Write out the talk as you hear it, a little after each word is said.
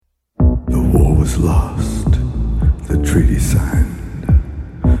was lost, the treaty signed.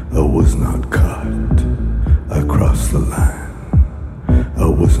 I was not caught, I crossed the line. I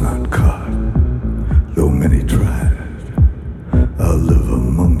was not caught, though many tried. I live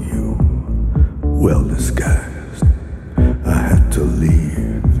among you, well disguised. I had to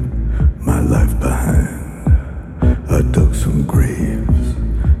leave my life behind. I dug some graves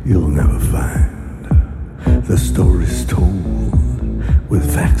you'll never find. The story's told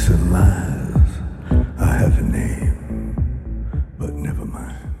with facts and lies. I have a name, but never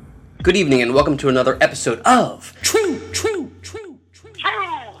mind. Good evening and welcome to another episode of True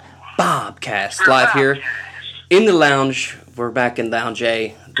Bobcast, live here in the lounge. We're back in Lounge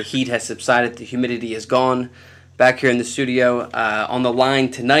A. The heat has subsided, the humidity is gone. Back here in the studio, on the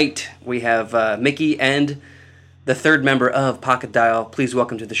line tonight, we have Mickey and the third member of Pocket Dial. Please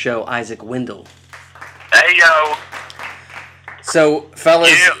welcome to the show, Isaac Wendell. Hey, yo. So,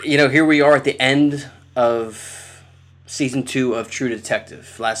 fellas, here we are at the end of Season 2 of True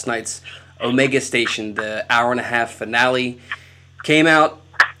Detective. Last night's Omega Station, the hour-and-a-half finale, came out,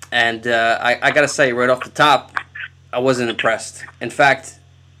 and I gotta say, right off the top, I wasn't impressed. In fact,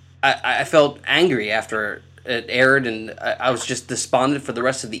 I felt angry after it aired, and I was just despondent for the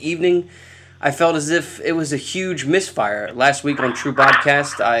rest of the evening. I felt as if it was a huge misfire. Last week on True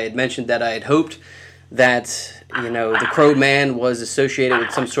Bobcast, I had mentioned that I had hoped that, the Crow Man was associated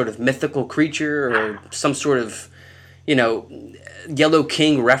with some sort of mythical creature or some sort of, Yellow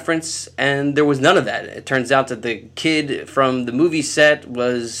King reference, and there was none of that. It turns out that the kid from the movie set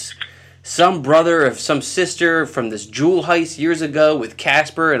was some brother of some sister from this jewel heist years ago with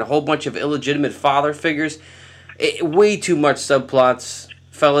Casper and a whole bunch of illegitimate father figures. Way too much subplots.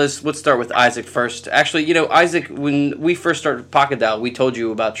 Fellas, let's start with Isaac first. Actually, Isaac, when we first started Pocket Dial, we told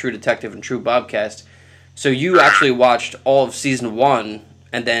you about True Detective and True Bobcast. So you actually watched all of Season 1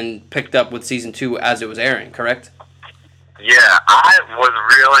 and then picked up with Season 2 as it was airing, correct? Yeah, I was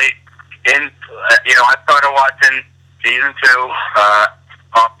really I started watching Season 2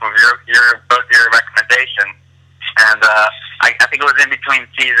 off of both your recommendation, and I think it was in between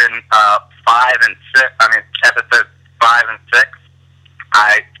Season 5 and 6, episodes 5 and 6.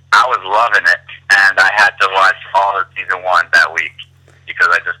 I was loving it, and I had to watch all of Season 1 that week because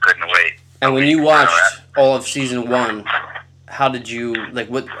I just couldn't wait. And when you watched all of Season 1, how did you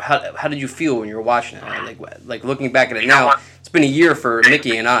how did you feel when you were watching it? Like looking back at it now, it's been a year for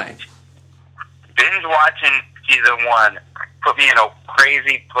Mickey and I. Binge watching Season 1 put me in a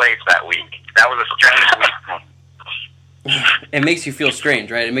crazy place that week. That was a strange week. It makes you feel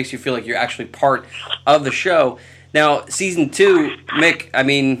strange, right? It makes you feel like you're actually part of the show. Now, Season 2, Mick,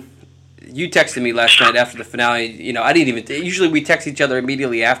 you texted me last night after the finale. I didn't even... Usually we text each other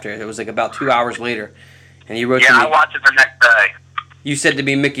immediately after. It was about 2 hours later. And you wrote to me... Yeah, I watched it the next day. You said to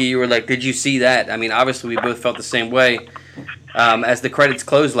me, Mickey, you were like, did you see that? Obviously we both felt the same way. As the credits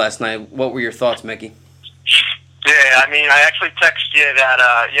closed last night, what were your thoughts, Mickey? Yeah, I actually texted you that,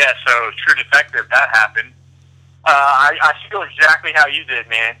 so True Detective, that happened. I feel exactly how you did,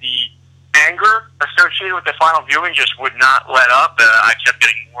 man. The anger associated with the final viewing just would not let up. I kept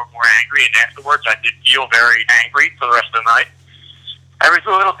getting more and more angry, and afterwards I did feel very angry for the rest of the night. Every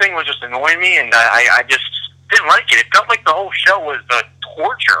little thing was just annoying me, and I just didn't like it. It felt like the whole show was a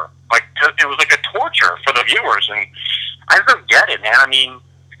torture. It was like a torture for the viewers, and I just don't get it, man.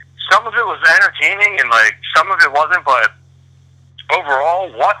 Some of it was entertaining, and some of it wasn't, but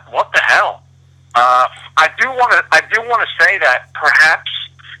overall, what the hell? I do want to say that perhaps,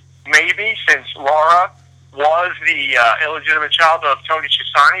 maybe, since Laura was the illegitimate child of Tony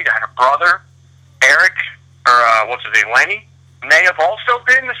Chisani, that her brother, Eric, or what's his name, Lenny, may have also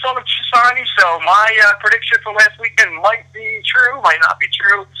been the son of Chisani. So my prediction from last weekend might be true, might not be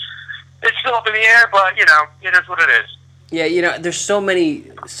true. It's still up in the air, but, it is what it is. Yeah, there's so many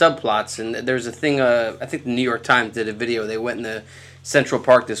subplots, and there's a thing, I think the New York Times did a video. They went in the Central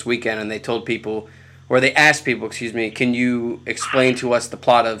Park this weekend, and they told people, or they asked people, can you explain to us the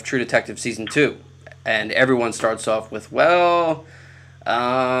plot of True Detective Season 2? And everyone starts off with,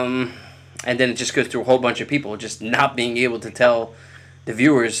 and then it just goes through a whole bunch of people just not being able to tell the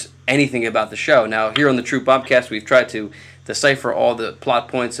viewers anything about the show. Now, here on the True Bobcast, we've tried to decipher all the plot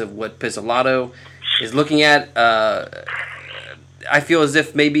points of what Pizzolatto is looking at. I feel as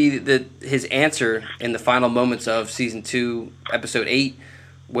if maybe his answer in the final moments of Season 2, Episode 8,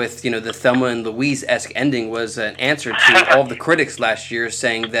 with, the Thelma and Louise-esque ending was an answer to all the critics last year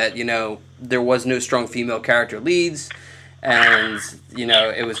saying that, there was no strong female character leads, and,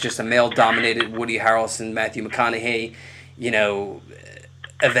 it was just a male-dominated Woody Harrelson, Matthew McConaughey,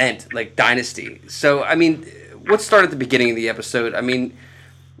 event, like Dynasty. So, what started at the beginning of the episode?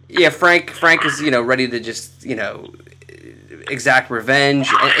 Yeah, Frank is, ready to just, exact revenge.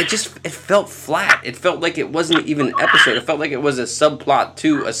 And it felt flat. It felt like it wasn't even an episode. It felt like it was a subplot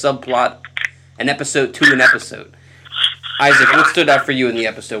to a subplot, an episode to an episode. Isaac, what stood out for you in the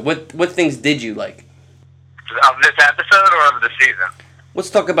episode? What things did you like? Of this episode or of the season? Let's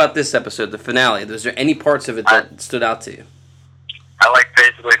talk about this episode, the finale. Was there any parts of it that stood out to you? I liked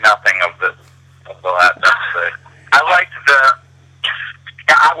basically nothing of the last episode. I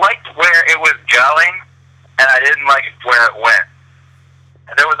liked where it was going, and I didn't like where it went.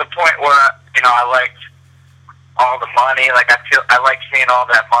 And there was a point where, I liked all the money. Like, I like seeing all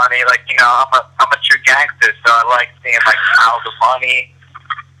that money. Like, I'm a true gangster, so I like seeing, like, all the money.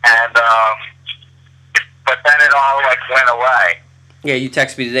 And, but then it all, like, went away. Yeah, you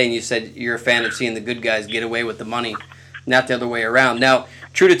texted me today and you said you're a fan of seeing the good guys get away with the money, not the other way around. Now,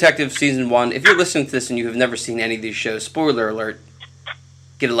 True Detective Season 1, if you're listening to this and you have never seen any of these shows, spoiler alert,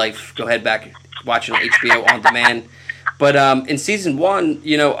 get a life, go ahead back, watch it on HBO on demand. But in Season 1,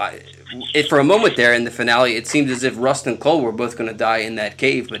 for a moment there in the finale, it seemed as if Rust and Cole were both going to die in that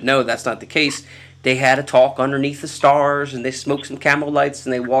cave, but no, that's not the case. They had a talk underneath the stars, and they smoked some Camel lights,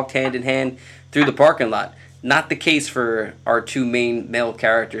 and they walked hand in hand through the parking lot. Not the case for our two main male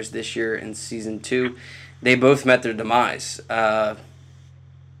characters this year in Season 2. They both met their demise.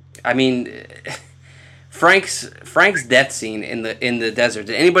 Frank's death scene in the desert.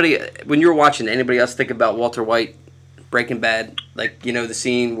 Did anybody, when you were watching, anybody else think about Walter White, Breaking Bad? Like, the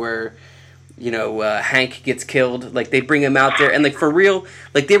scene where, Hank gets killed. Like, they bring him out there, and, like, for real,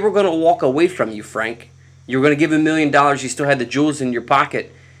 like, they were going to walk away from you, Frank. You were going to give him $1 million. You still had the jewels in your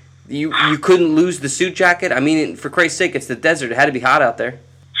pocket. You couldn't lose the suit jacket? I mean, for Christ's sake, it's the desert. It had to be hot out there.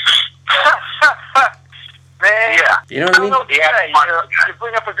 Man, yeah. You know what I mean? You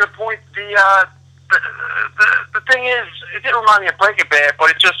bring up a good point. The thing is, it didn't remind me of Breaking Bad, but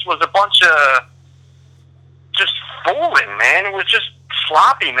it just was a bunch of just fooling, man. It was just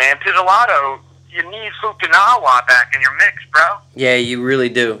sloppy, man. Pizzolatto, you need Fukunawa back in your mix, bro. Yeah, you really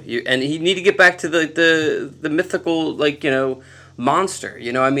do. And you need to get back to the mythical, like, monster.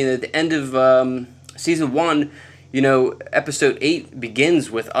 At the end of Season 1, Episode 8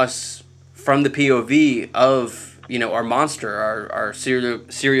 begins with us from the POV of, our monster, our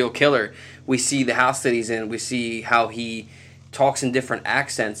serial killer. We see the house that he's in. We see how he talks in different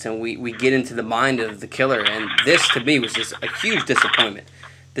accents, and we get into the mind of the killer. And this, to me, was just a huge disappointment.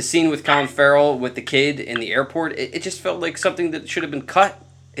 The scene with Colin Farrell with the kid in the airport, it just felt like something that should have been cut.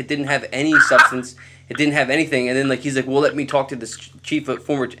 It didn't have any substance. It didn't have anything. And then, like, he's like, well, let me talk to this chief of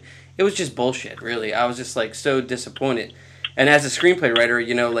former... It was just bullshit, really. I was just, like, so disappointed. And as a screenplay writer,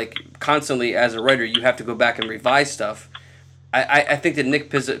 constantly as a writer, you have to go back and revise stuff. I think that Nick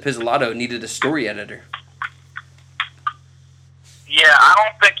Pizzolatto needed a story editor. Yeah, I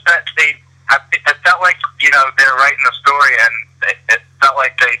don't think that it felt like, they're writing the story, and it felt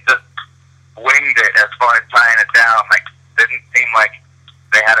like they just winged it as far as tying it down. Like, it didn't seem like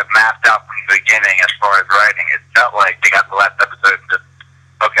they had it mapped out from the beginning as far as writing. It felt like they got the last episode and just,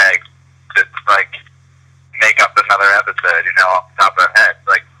 make up another episode, off the top of their head.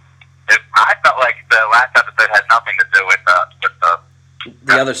 Like, I felt like the last episode had nothing to do with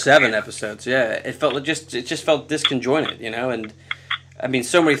the other 7 episodes. Yeah, it just felt disconjointed, and I mean,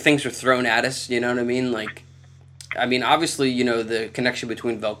 so many things were thrown at us. You know what I mean? Like, obviously, the connection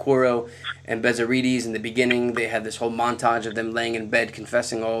between Velcoro and Bezzarides in the beginning. They had this whole montage of them laying in bed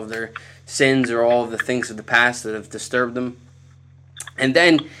confessing all of their sins or all of the things of the past that have disturbed them. And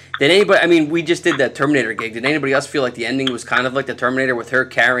then, did anybody, we just did that Terminator gig. Did anybody else feel like the ending was kind of like the Terminator with her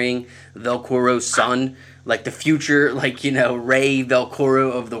carrying Velcoro's son? Like the future, Ray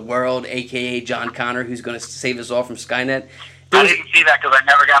Velcoro of the world, a.k.a. John Connor, who's going to save us all from Skynet. I didn't see that because I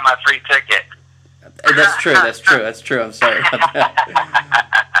never got my free ticket. That's true. I'm sorry about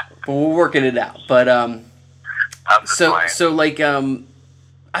that. But we're working it out. But, I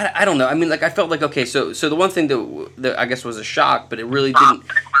don't know. I felt like, okay, so the one thing that I guess was a shock, but it really didn't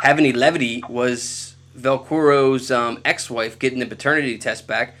have any levity, was Velcoro's ex-wife getting the paternity test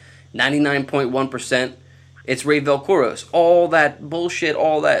back. 99.1%. It's Ray Velcoro's. All that bullshit,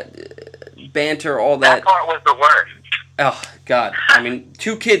 all that banter, all that... That part was the worst. Oh, God.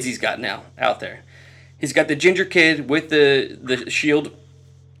 2 kids he's got now out there. He's got the ginger kid with the shield,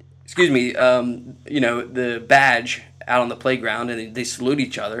 the badge out on the playground, and they salute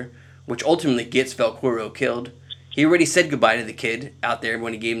each other, which ultimately gets Velcoro killed. He already said goodbye to the kid out there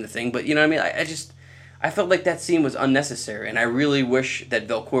when he gave him the thing, but I felt like that scene was unnecessary, and I really wish that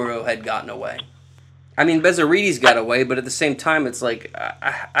Velcoro had gotten away. Bezzarides got away, but at the same time, it's like,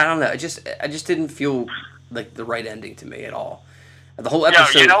 I don't know, I just didn't feel like the right ending to me at all. The whole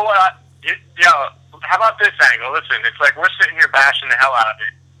episode. Yo, you know what? How about this angle? Listen, it's like we're sitting here bashing the hell out of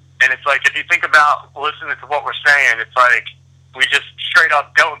it. And it's like, if you think about listening to what we're saying, it's like we just straight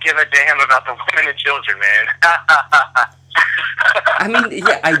up don't give a damn about the women and children, man. I mean,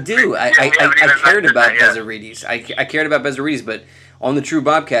 yeah, I do. I cared about Bezzarides. I cared about Bezzarides, but on the True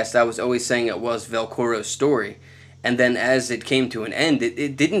Bobcast, I was always saying it was Velcoro's story. And then as it came to an end,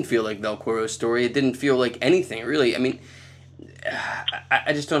 it didn't feel like Velcoro's story. It didn't feel like anything, really. I mean,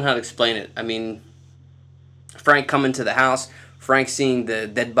 I just don't know how to explain it. I mean, Frank coming to the house, Frank seeing the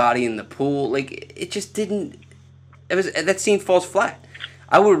dead body in the pool, like, it just didn't... That scene falls flat.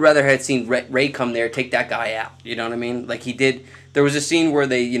 I would rather have seen Ray come there, take that guy out. You know what I mean? Like he did. There was a scene where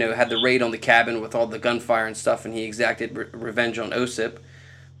they, had the raid on the cabin with all the gunfire and stuff, and he exacted revenge on Osip.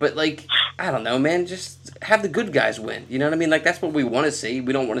 But, like, I don't know, man. Just have the good guys win. You know what I mean? Like, that's what we want to see.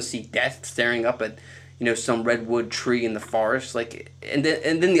 We don't want to see death staring up at, some redwood tree in the forest. Like, and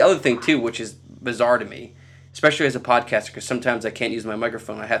then the other thing, too, which is bizarre to me, especially as a podcaster, because sometimes I can't use my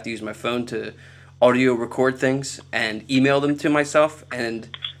microphone. I have to use my phone to audio record things and email them to myself. And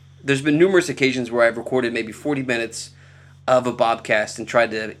there's been numerous occasions where I've recorded maybe 40 minutes of a Bobcast and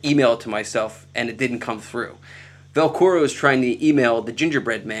tried to email it to myself, and it didn't come through. Velcoro is trying to email the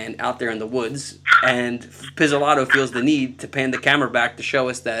gingerbread man out there in the woods, and Pizzolatto feels the need to pan the camera back to show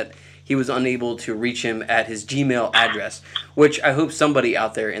us that he was unable to reach him at his Gmail address, which I hope somebody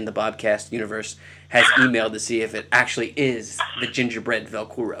out there in the Bobcast universe has emailed to see if it actually is the gingerbread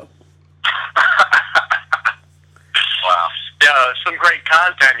Velcoro. Wow. Yeah, some great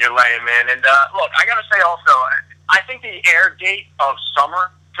content you're laying, man. And look, I gotta say also, I think the air date of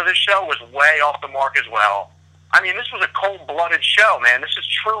summer for this show was way off the mark as well. I mean, this was a cold-blooded show, man. This is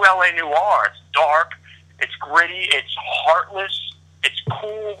true LA noir. It's dark, it's gritty, it's heartless, it's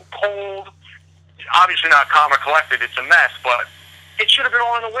cool, cold. Obviously not calm or collected. It's a mess, but it should have been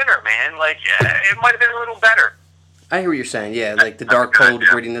all in the winter, man. Like, it might have been a little better. I hear what you're saying, yeah, like the dark, cold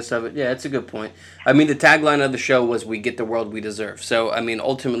grittiness of it. Yeah, it's a good point. I mean, the tagline of the show was, "We get the world we deserve." So, I mean,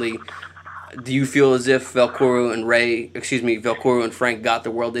 ultimately, do you feel as if Velcoro and Frank got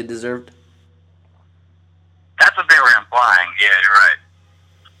the world they deserved? That's what they were implying. Yeah, you're right.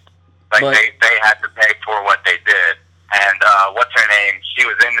 Like, but, they had to pay for what they did. And what's her name? She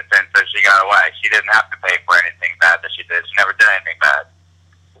was innocent, so she got away. She didn't have to pay for anything bad that she did. She never did anything bad.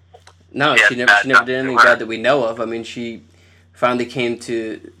 No, she never did anything bad that we know of. I mean, she finally came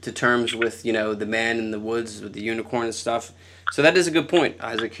to terms with, the man in the woods with the unicorn and stuff. So that is a good point,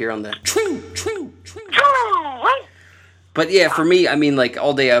 Isaac, here on the True. But yeah, for me, I mean, like,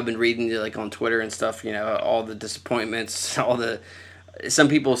 all day I've been reading, like, on Twitter and stuff, all the disappointments, some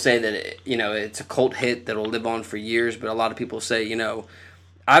people say that, it's a cult hit that'll live on for years, but a lot of people say,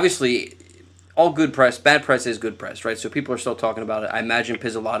 obviously, all good press, bad press is good press, right? So people are still talking about it. I imagine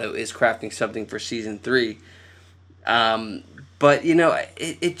Pizzolatto is crafting something for season 3. But,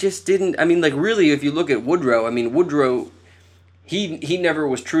 it just didn't, I mean, like, really, if you look at Woodrow, he never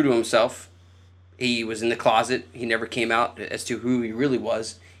was true to himself. He was in the closet. He never came out as to who he really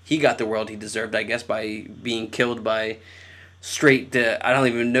was. He got the world he deserved, I guess, by being killed by straight, I don't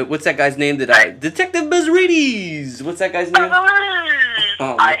even know, what's that guy's name? Detective Bezzarides! What's that guy's name?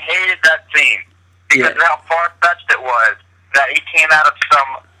 Oh, I hated that scene because of how far-fetched it was that he came out of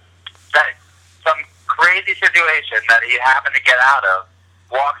some crazy situation that he happened to get out of,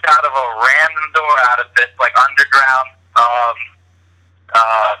 walks out of a random door out of this, like, underground,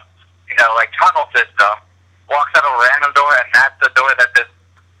 like, tunnel system, walks out of a random door, and that's the door that this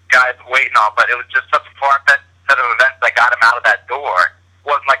guy's waiting on. But it was just such a far-fetched set of events that got him out of that door. It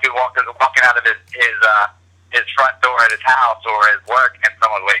wasn't like he was walking out of his front door at his house or his work and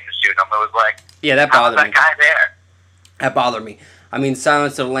someone waiting to shoot him. It was like, yeah, that bothered me. How was that guy there? That bothered me. I mean,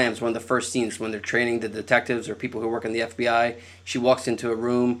 Silence of the Lambs, one of the first scenes when they're training the detectives or people who work in the FBI. She walks into a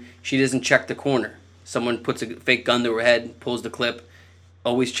room. She doesn't check the corner. Someone puts a fake gun to her head, pulls the clip.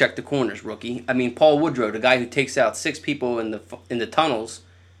 Always check the corners, rookie. I mean, Paul Woodrow, the guy who takes out 6 people in the tunnels,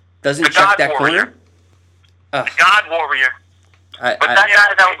 doesn't check that corner. The God Warrior. But that guy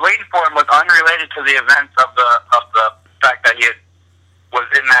that was waiting for him was unrelated to the events of the fact that he was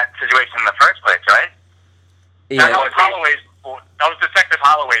in that situation in the first place, right? Yeah. That was Detective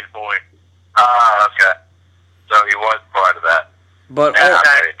Holloway's boy. Okay. So he was part of that. But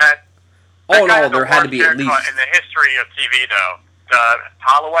all in all, there had to be at least... In the history of TV, though,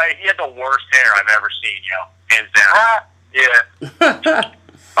 Holloway, he had the worst hair I've ever seen, hands down. Yeah.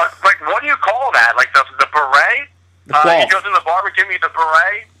 Like, what do you call that? Like the beret? The quaff. He goes in the barber, give me the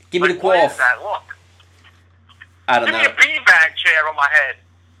beret? Give me the quaff. What is that look? I don't Give know. me a beanbag chair on my head.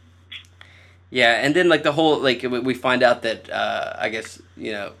 Yeah, and then like the whole like we find out that I guess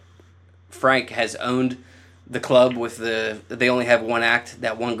Frank has owned the club with they only have one act.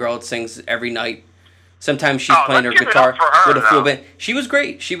 That one girl that sings every night. Sometimes she's playing her guitar with a full band. She was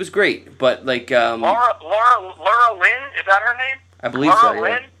great. But like Laura Lynn, is that her name? I believe Laura so.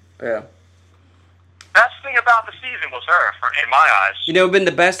 Lynn? Yeah. Best thing about the season was her, in my eyes. It would been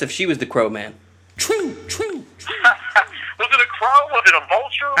the best if she was the Crow Man. True. Was it a crow? Was it a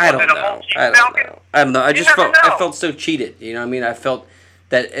vulture? I don't know. I felt so cheated. You know what I mean? I felt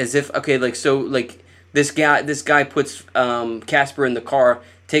that as if this guy puts Casper in the car,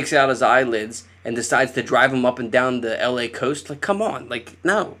 takes out his eyelids, and decides to drive him up and down the L.A. coast. Like, come on. Like,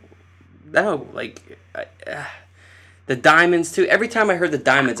 no. Like, the diamonds, too. Every time I heard the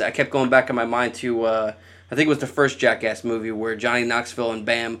diamonds, I kept going back in my mind to, I think it was the first Jackass movie where Johnny Knoxville and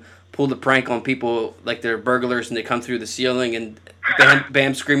Bam pulled a prank on people like they're burglars and they come through the ceiling and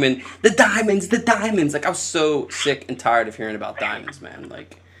Bam screaming, the diamonds. Like, I was so sick and tired of hearing about diamonds, man.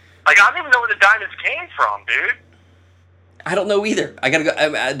 Like, I don't even know where the diamonds came from, dude. I don't know either. I gotta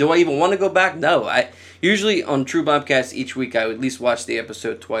go. Do I even want to go back? No. I usually on True Bobcast each week I would at least watch the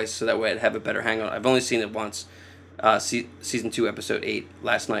episode twice so that way I'd have a better hang on. I've only seen it once, season 2, episode 8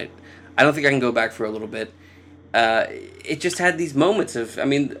 last night. I don't think I can go back for a little bit. It just had these moments of. I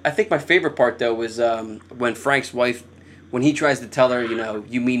mean, I think my favorite part though was when Frank's wife, when he tries to tell her,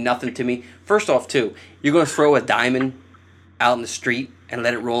 you mean nothing to me. First off, too, you're gonna throw a diamond out in the street and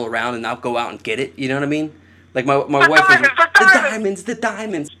let it roll around and not go out and get it. You know what I mean? Like my wife was the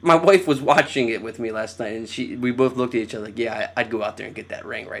diamonds. My wife was watching it with me last night, and we both looked at each other like, yeah, I'd go out there and get that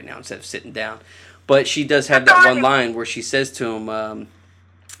ring right now instead of sitting down. But she does have that one line where she says to him,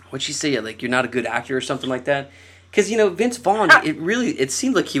 what'd she say? Like, you're not a good actor or something like that. Because Vince Vaughn, it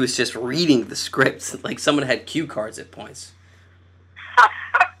seemed like he was just reading the script, like someone had cue cards at points.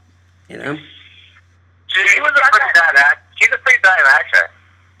 He was He's a pretty bad actor.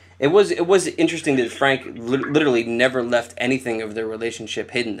 It was interesting that Frank literally never left anything of their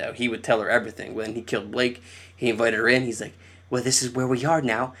relationship hidden, though. He would tell her everything. When he killed Blake, he invited her in. He's like, well, this is where we are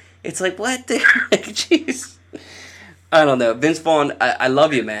now. It's like, what? Jeez. I don't know. Vince Vaughn, I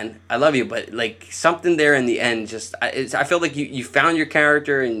love you, man. I love you, but like something there in the end, just I feel like you found your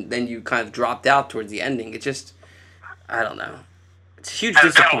character and then you kind of dropped out towards the ending. It just, I don't know. It's a huge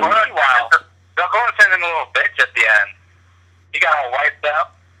disappointment. They'll go and send in a little bitch at the end. He got all wiped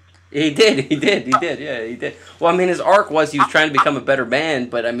out. He did. Yeah, he did. Well, I mean, his arc was he was trying to become a better man,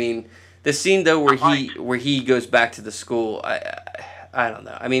 but I mean, the scene though where he goes back to the school, I don't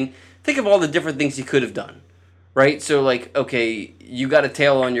know. I mean, think of all the different things he could have done, right? So like, okay, you got a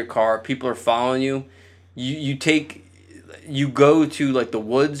tail on your car, people are following you, you go to like the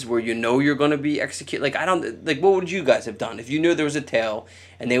woods where you know you're going to be executed. Like what would you guys have done if you knew there was a tail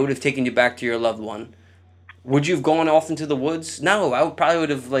and they would have taken you back to your loved one? Would you have gone off into the woods? No, I would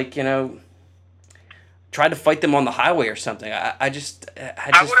have tried to fight them on the highway or something. I just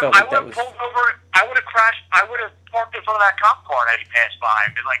felt like that was. Pulled over. I would have crashed. I would have parked in front of that cop car that he passed by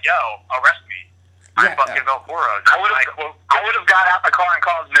and been like, "Yo, arrest me." I'm fucking Velcoro. I would have got out the car and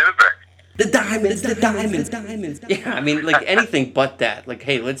called an Uber. The diamonds. Yeah, I mean, like anything but that. Like,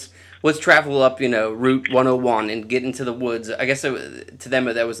 hey, let's travel up, Route 101 and get into the woods. I guess to them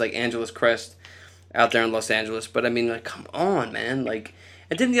that was like Angeles Crest out there in Los Angeles. But I mean, like, come on, man. Like,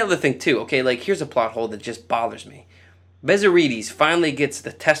 and then the other thing too. Okay, like here's a plot hole that just bothers me. Bezarides finally gets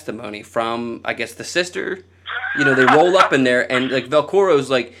the testimony from, I guess, the sister. They roll up in there and like Velcoro's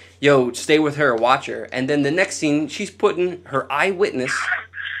like, yo, stay with her, watch her. And then the next scene, she's putting her eyewitness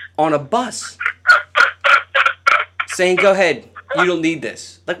on a bus saying, go ahead, you don't need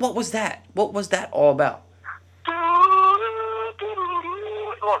this. Like, what was that? What was that all about?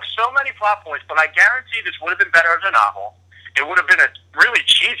 Look, so many plot points, but I guarantee this would have been better as a novel. It would have been a really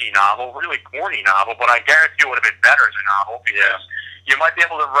cheesy novel, really corny novel, but I guarantee it would have been better as a novel because you might be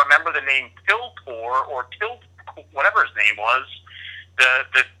able to remember the name Tiltor or whatever his name was.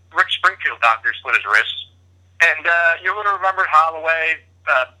 The Rick Springfield doctor slit his wrist. And you would have remembered Holloway,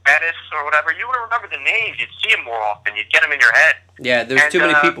 Bettis, or whatever. You would have remembered the names. You'd see them more often. You'd get them in your head. Yeah, there's too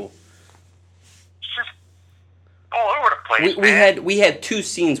many people. It's just all over the place, we had two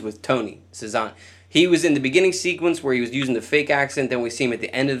scenes with Tony Cezanne. He was in the beginning sequence where he was using the fake accent. Then we see him at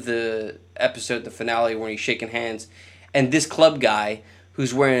the end of the episode, the finale, when he's shaking hands. And this club guy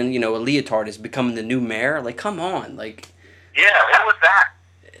who's wearing, a leotard is becoming the new mayor. Like, come on, like. Yeah, what was that?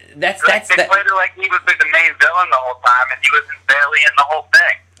 They played it like he was the main villain the whole time, and he was barely in the whole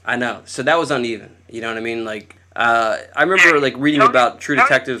thing. I know. So that was uneven. You know what I mean? Like, I remember like reading about True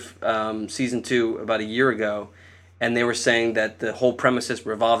Detective season 2 about a year ago, and they were saying that the whole premises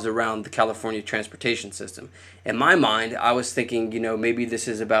revolves around the California transportation system. In my mind, I was thinking, maybe this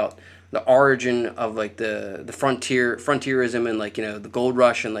is about the origin of like the frontierism and like the gold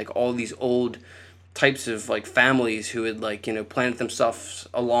rush and like all these old types of like families who had like planted themselves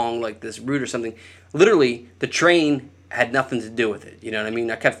along like this route or something. Literally, the train had nothing to do with it. You know what I mean?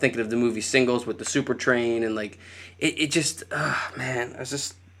 I kept thinking of the movie Singles with the super train and like it just man,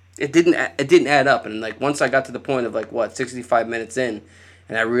 it didn't add up. And like once I got to the point of like 65 minutes in,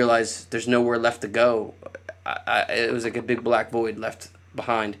 and I realized there's nowhere left to go, it was like a big black void left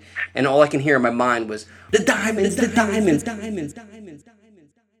behind, and all I can hear in my mind was the diamonds.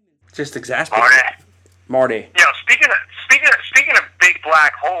 Just exasperating. Marty. Speaking of big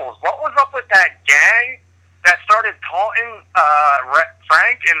black holes, what was up with that gang that started taunting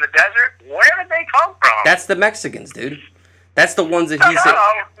Frank in the desert? Where did they come from? That's the Mexicans, dude. That's the ones that he said.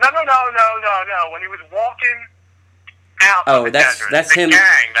 No. When he was walking out of the desert, that's the him.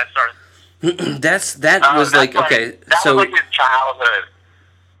 Gang that started. that was like okay. That was like his childhood.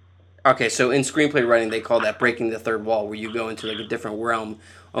 Okay, so in screenplay writing, they call that breaking the third wall, where you go into like a different realm,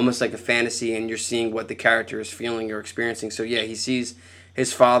 almost like a fantasy, and you're seeing what the character is feeling or experiencing. So yeah, he sees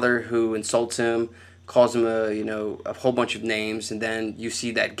his father who insults him, calls him a whole bunch of names, and then you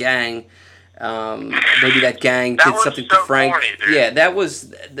see that gang. Maybe that gang did something to Frank. Corny, dude. Yeah, that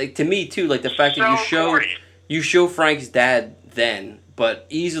was like to me too. Like the fact that you show Frank's dad then, but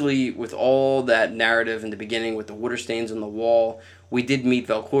easily with all that narrative in the beginning with the water stains on the wall. We did meet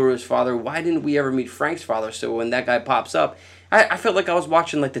Valcoro's father. Why didn't we ever meet Frank's father? So when that guy pops up, I felt like I was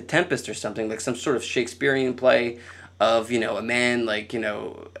watching like The Tempest or something, like some sort of Shakespearean play of, a man like,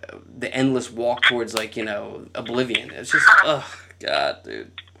 the endless walk towards like, oblivion. It's just, God,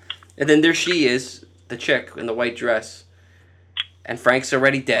 dude. And then there she is, the chick in the white dress. And Frank's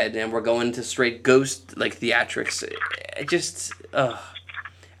already dead, and we're going into straight ghost like theatrics. It just, I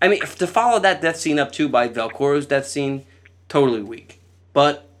mean, to follow that death scene up too by Valcoro's death scene, totally weak.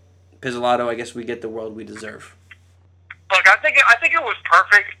 But Pizzolatto, I guess we get the world we deserve. Look, I think it was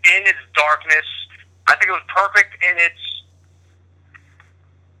perfect in its darkness. I think it was perfect in its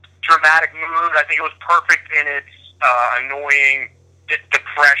dramatic mood. I think it was perfect in its annoying,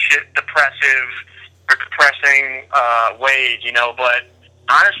 depressing ways. But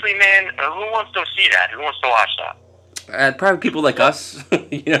honestly, man, who wants to see that? Who wants to watch that? Probably people like us.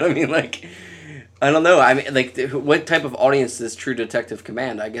 You know what I mean? Like, I don't know. I mean, like, what type of audience does True Detective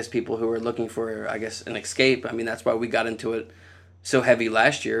command? I guess people who are looking for, an escape. I mean, that's why we got into it so heavy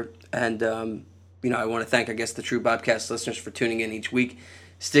last year. And, I want to thank, the True Bobcast listeners for tuning in each week,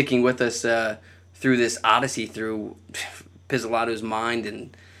 sticking with us through this odyssey through Pizzolatto's mind.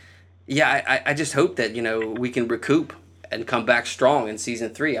 And, yeah, I just hope that, we can recoup and come back strong in Season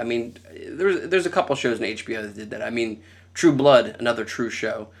 3. I mean, there's a couple shows in HBO that did that. I mean, True Blood, another True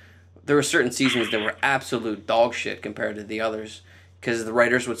show. There were certain seasons that were absolute dog shit compared to the others because the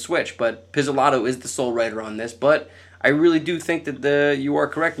writers would switch. But Pizzolatto is the sole writer on this. But I really do think that you are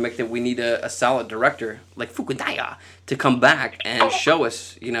correct, Mick, that we need a solid director like Fukudaya to come back and show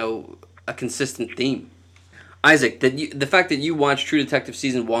us, a consistent theme. Isaac, the fact that you watched True Detective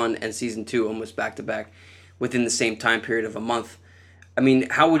Season 1 and Season 2 almost back-to-back within the same time period of a month, I mean,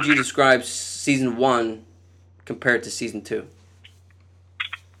 how would you describe Season 1 compared to Season 2?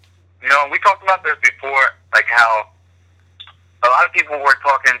 We talked about this before, like how a lot of people were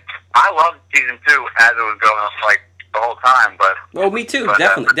talking. I loved Season 2 as it was going, like, the whole time, but... Oh, me too,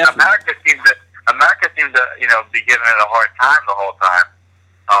 definitely. America seemed to, be giving it a hard time the whole time,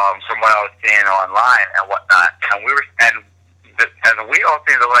 from what I was seeing online and whatnot. And we all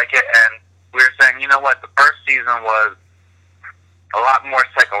seemed to like it, and we were saying, the first season was a lot more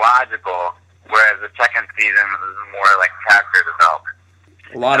psychological, whereas the second season was more like character development.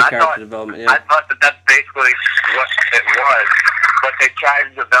 A lot of character development, yeah. I thought that's basically what it was, but they tried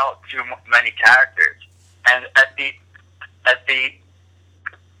to develop too many characters. And at the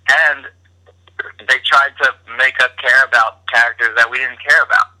end, they tried to make us care about characters that we didn't care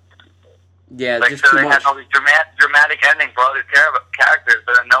about. Yeah, like, just so too they much. had all these dramatic endings for all these characters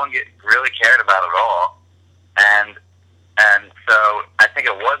that no one really cared about at all. And so I think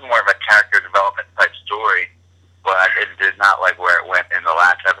it was more of a character development type story, but it did not like where it went in the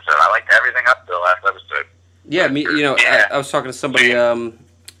last episode. I liked everything up to the last episode. Yeah, I was talking to somebody a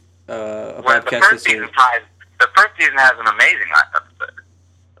podcast the first season has an amazing last episode.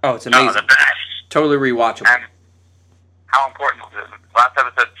 Oh, it's amazing. The best. Totally rewatchable. And how important is it? Last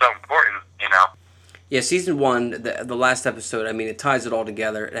episode's so important, Yeah, Season 1, the last episode, I mean, it ties it all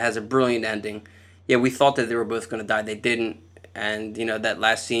together. It has a brilliant ending. Yeah, we thought that they were both going to die. They didn't. And, that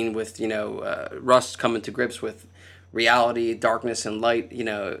last scene with, Russ coming to grips with reality, darkness, and light.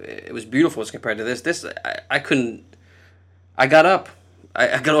 It was beautiful as compared to this. I couldn't. I got up.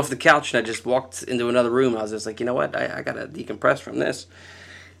 I got off the couch and I just walked into another room. I was just like, you know what? I gotta decompress from this.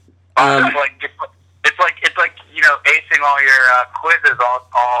 It's like acing all your quizzes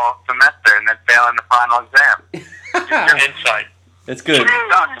all semester and then failing the final exam. Your insight. That's good.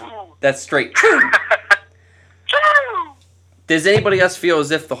 That's straight. Does anybody else feel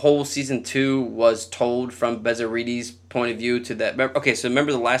as if the whole season 2 was told from Bezarides' point of view to that? Okay, so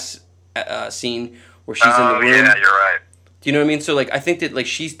remember the last scene where she's in the room? Yeah, you're right. Do you know what I mean? So, I think that,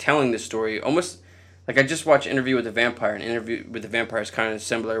 she's telling this story almost... I just watched Interview with the Vampire, and Interview with the Vampire is kind of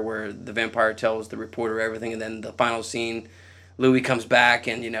similar, where the vampire tells the reporter everything, and then the final scene, Louis comes back,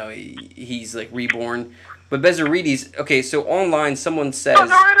 and, he's, reborn. But Bezarides... Okay, so online, someone said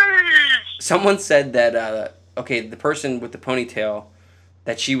that, the person with the ponytail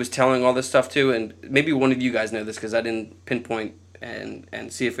that she was telling all this stuff to, and maybe one of you guys know this, because I didn't pinpoint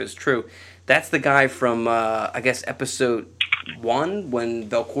and see if it's true. That's the guy from, episode 1, when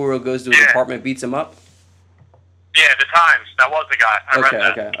Velcoro goes to his apartment, beats him up? Yeah, the Times. That was the guy. I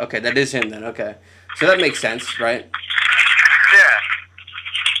read that. Okay. That is him then. Okay. So that makes sense, right? Yeah.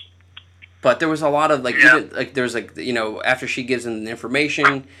 But there was a lot of, there's, after she gives him the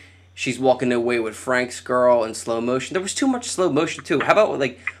information, she's walking away with Frank's girl in slow motion. There was too much slow motion, too. How about,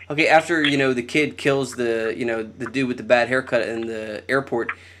 after, the kid kills the dude with the bad haircut in the airport,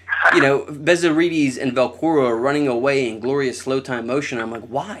 Bezarides and Velcoro are running away in glorious slow time motion. I'm like,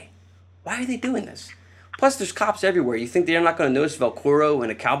 why? Why are they doing this? Plus, there's cops everywhere. You think they're not going to notice Velcoro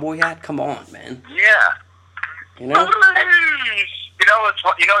in a cowboy hat? Come on, man. Yeah. You know what's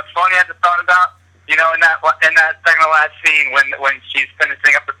funny I just thought about? In that second to last scene when she's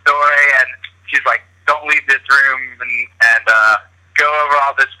finishing up the story and she's like, don't leave this room and go over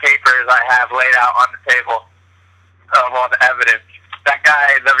all this papers I have laid out on the table of all the evidence. That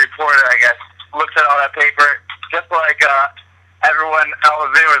guy, the reporter, I guess, looks at all that paper just like everyone, all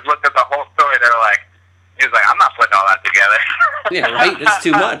the viewers looked at the whole story. He was like, I'm not putting all that together. Yeah, right? It's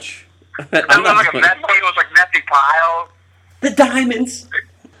too much. It was like messy piles. The diamonds.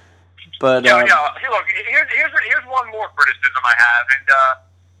 But look, here's one more criticism I have, and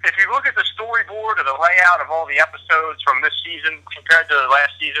if you look at the storyboard or the layout of all the episodes from this season compared to the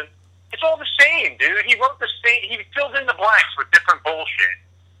last season, it's all the same, dude. He wrote the same. He filled in the blanks with different bullshit.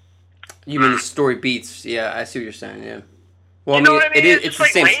 You mean the story beats? Yeah, I see what you're saying. Yeah. Well, I mean? It's the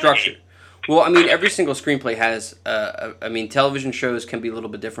same structure. Well, every single screenplay has. Television shows can be a little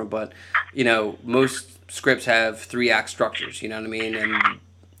bit different, but most scripts have 3-act structures. You know what I mean? And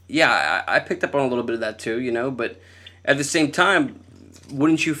yeah, I picked up on a little bit of that too. But at the same time,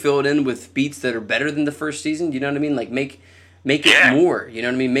 wouldn't you fill it in with beats that are better than the first season? You know what I mean? Make it more. You know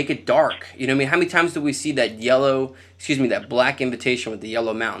what I mean? Make it dark. You know what I mean? How many times do we see that black invitation with the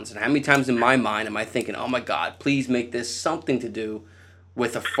yellow mountains? And how many times in my mind am I thinking, oh my God, please make this something to do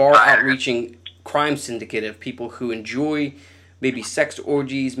with a far outreaching crime syndicate of people who enjoy maybe sex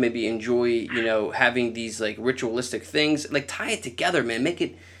orgies, maybe enjoy, having these ritualistic things. Tie it together, man. Make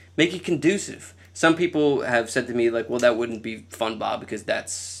it conducive. Some people have said to me, well, that wouldn't be fun, Bob, because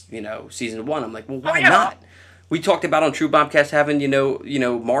that's, season 1. I'm like, well, why not? We talked about on True Bobcast having,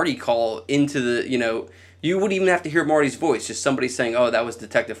 Marty call into the, you wouldn't even have to hear Marty's voice. Just somebody saying, oh, that was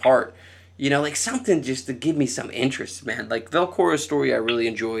Detective Hart. Something just to give me some interest, man. Velcoro's story I really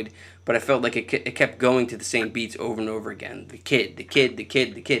enjoyed, but I felt like it kept going to the same beats over and over again. The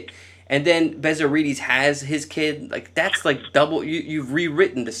kid. And then Bezarides has his kid. That's double. You've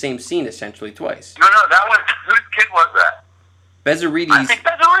rewritten the same scene essentially twice. No, that was, whose kid was that? Bezarides. I think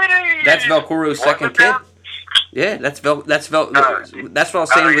Bezarides. That's Velcoro's second kid. Yeah, that's what I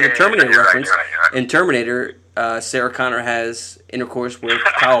was saying with the Terminator reference. Right. In Terminator, Sarah Connor has intercourse with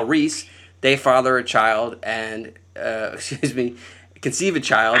Kyle Reese. They father a child and conceive a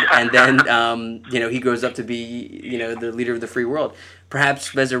child, and then he grows up to be the leader of the free world.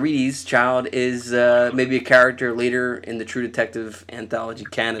 Perhaps Bezarides' child is maybe a character later in the True Detective anthology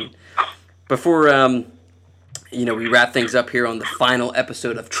canon. Before we wrap things up here on the final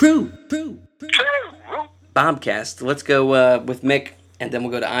episode of True Bobcast, let's go with Mick, and then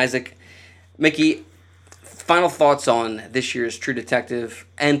we'll go to Isaac. Mickey, final thoughts on this year's True Detective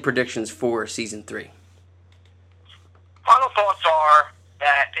and predictions for season 3. Final thoughts are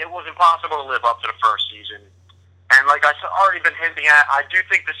that it was impossible to live up to the first season. And like I've already been hinting at, I do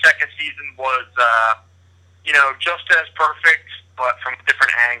think the second season was, just as perfect, but from a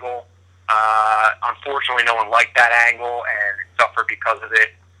different angle. Unfortunately, no one liked that angle and suffered because of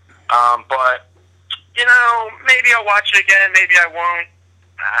it. But, maybe I'll watch it again, maybe I won't.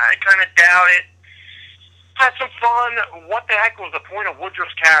 I kind of doubt it. had some fun. What the heck was the point of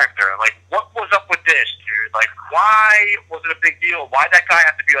Woodruff's character? Like, what was up with this, dude? Like, why was it a big deal? Why'd that guy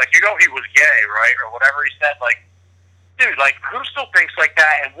have to be like, you know, he was gay, right? Or whatever he said. Like, dude, like, who still thinks like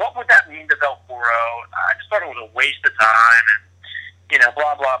that? And what would that mean to Velcoro? I just thought it was a waste of time. And, you know,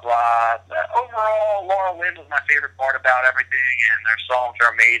 blah, blah, blah. Overall, Laura Lynn was my favorite part about everything, and their songs are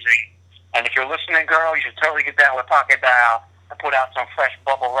amazing. And if you're listening, girl, you should totally get down with Pocket Dial and put out some fresh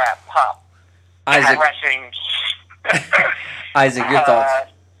bubble wrap pop. Isaac, Isaac, your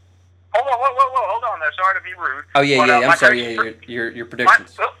thoughts? Hold on there. Sorry to be rude. Oh yeah, but, I'm sorry. Yeah, your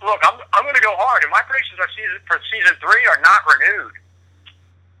predictions. Look, I'm going to go hard, and my predictions for season 3 are not renewed.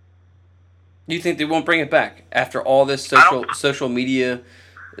 You think they won't bring it back after all this social media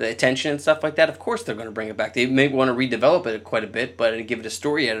attention and stuff like that? Of course they're going to bring it back. They may want to redevelop it quite a bit, but and give it a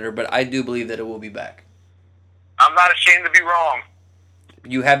story editor. But I do believe that it will be back. I'm not ashamed to be wrong.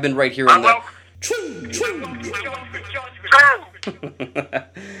 You have been right here on the. True.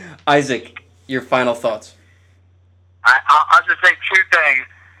 Isaac, your final thoughts. I'll just say 2 things.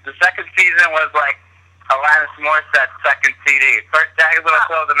 The second season was like Alanis Morissette's second CD. First, Jagged Little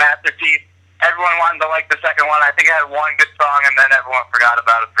Pill, The Masterpiece. Everyone wanted to like the second one. I think it had one good song, and then everyone forgot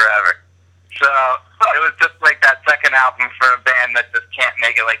about it forever. So it was just like that second album for a band that just can't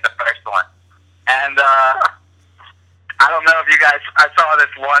make it like the first one. And I don't know if you guys, I saw this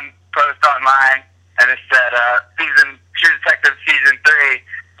one post online, and it said, True Detective Season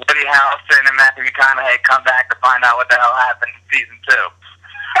 3, Woody Harrelson and Matthew McConaughey come back to find out what the hell happened in Season 2.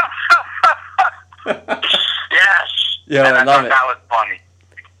 Yes. Yeah, and I love it. That was funny.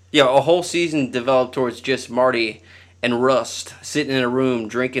 Yeah, a whole season developed towards just Marty and Rust sitting in a room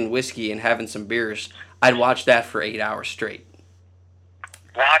drinking whiskey and having some beers. I'd watch that for 8 hours straight.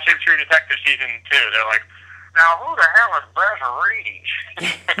 Watching True Detective Season 2, they're like, now who the hell is Brazil Reed?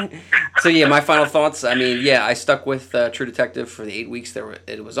 So yeah, my final thoughts. I mean, yeah, I stuck with True Detective for the 8 weeks that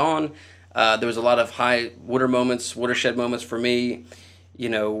it was on. There was a lot of high watershed moments for me, you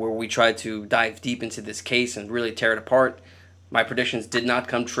know, where we tried to dive deep into this case and really tear it apart. My predictions did not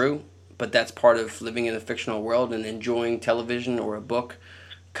come true, but that's part of living in a fictional world and enjoying television or a book,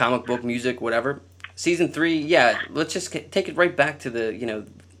 comic book, music, whatever. Season 3, yeah, let's just take it right back to the, you know,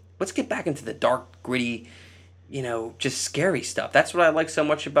 let's get back into the dark, gritty, you know, just scary stuff. That's what I like so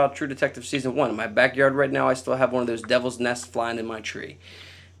much about True Detective Season 1. In my backyard right now, I still have one of those devil's nests flying in my tree.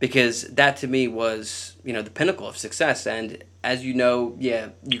 Because that, to me, was, you know, the pinnacle of success. And as you know, yeah,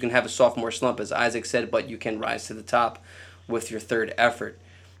 you can have a sophomore slump, as Isaac said, but you can rise to the top with your third effort.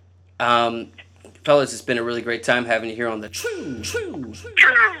 Fellas, it's been a really great time having you here on the True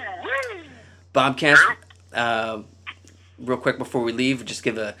Bobcast. Real quick before we leave, just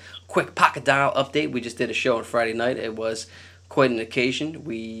give a quick Pocket Dial update. We just did a show on Friday night. It was quite an occasion.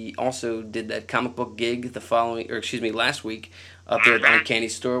 We also did that comic book gig last week up there at the Uncanny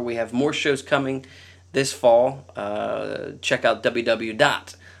Store. We have more shows coming this fall. Check out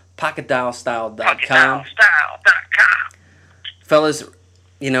www.pocketdialstyle.com. Fellas,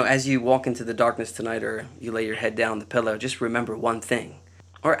 you know, as you walk into the darkness tonight or you lay your head down on the pillow, just remember one thing.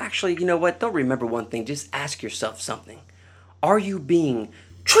 Or actually, you know what? Don't remember one thing. Just ask yourself something. Are you being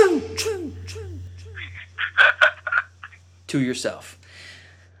true to yourself?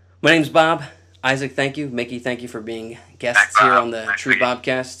 My name's Bob. Isaac, thank you. Mickey, thank you for being guests here on the True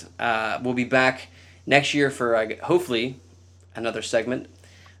Bobcast. We'll be back next year for, hopefully, another segment,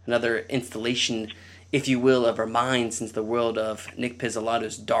 another installation, if you will, of our minds into the world of Nick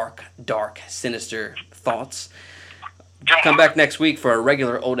Pizzolatto's dark, sinister thoughts. Come back next week for a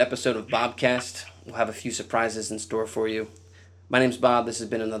regular old episode of Bobcast. We'll have a few surprises in store for you. My name's Bob. This has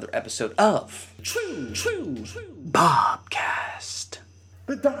been another episode of True Bobcast.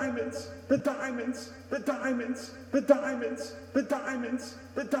 The diamonds, the diamonds, the diamonds, the diamonds, the diamonds,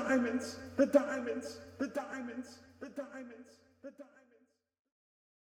 the diamonds, the diamonds, the diamonds, the diamonds, the diamonds.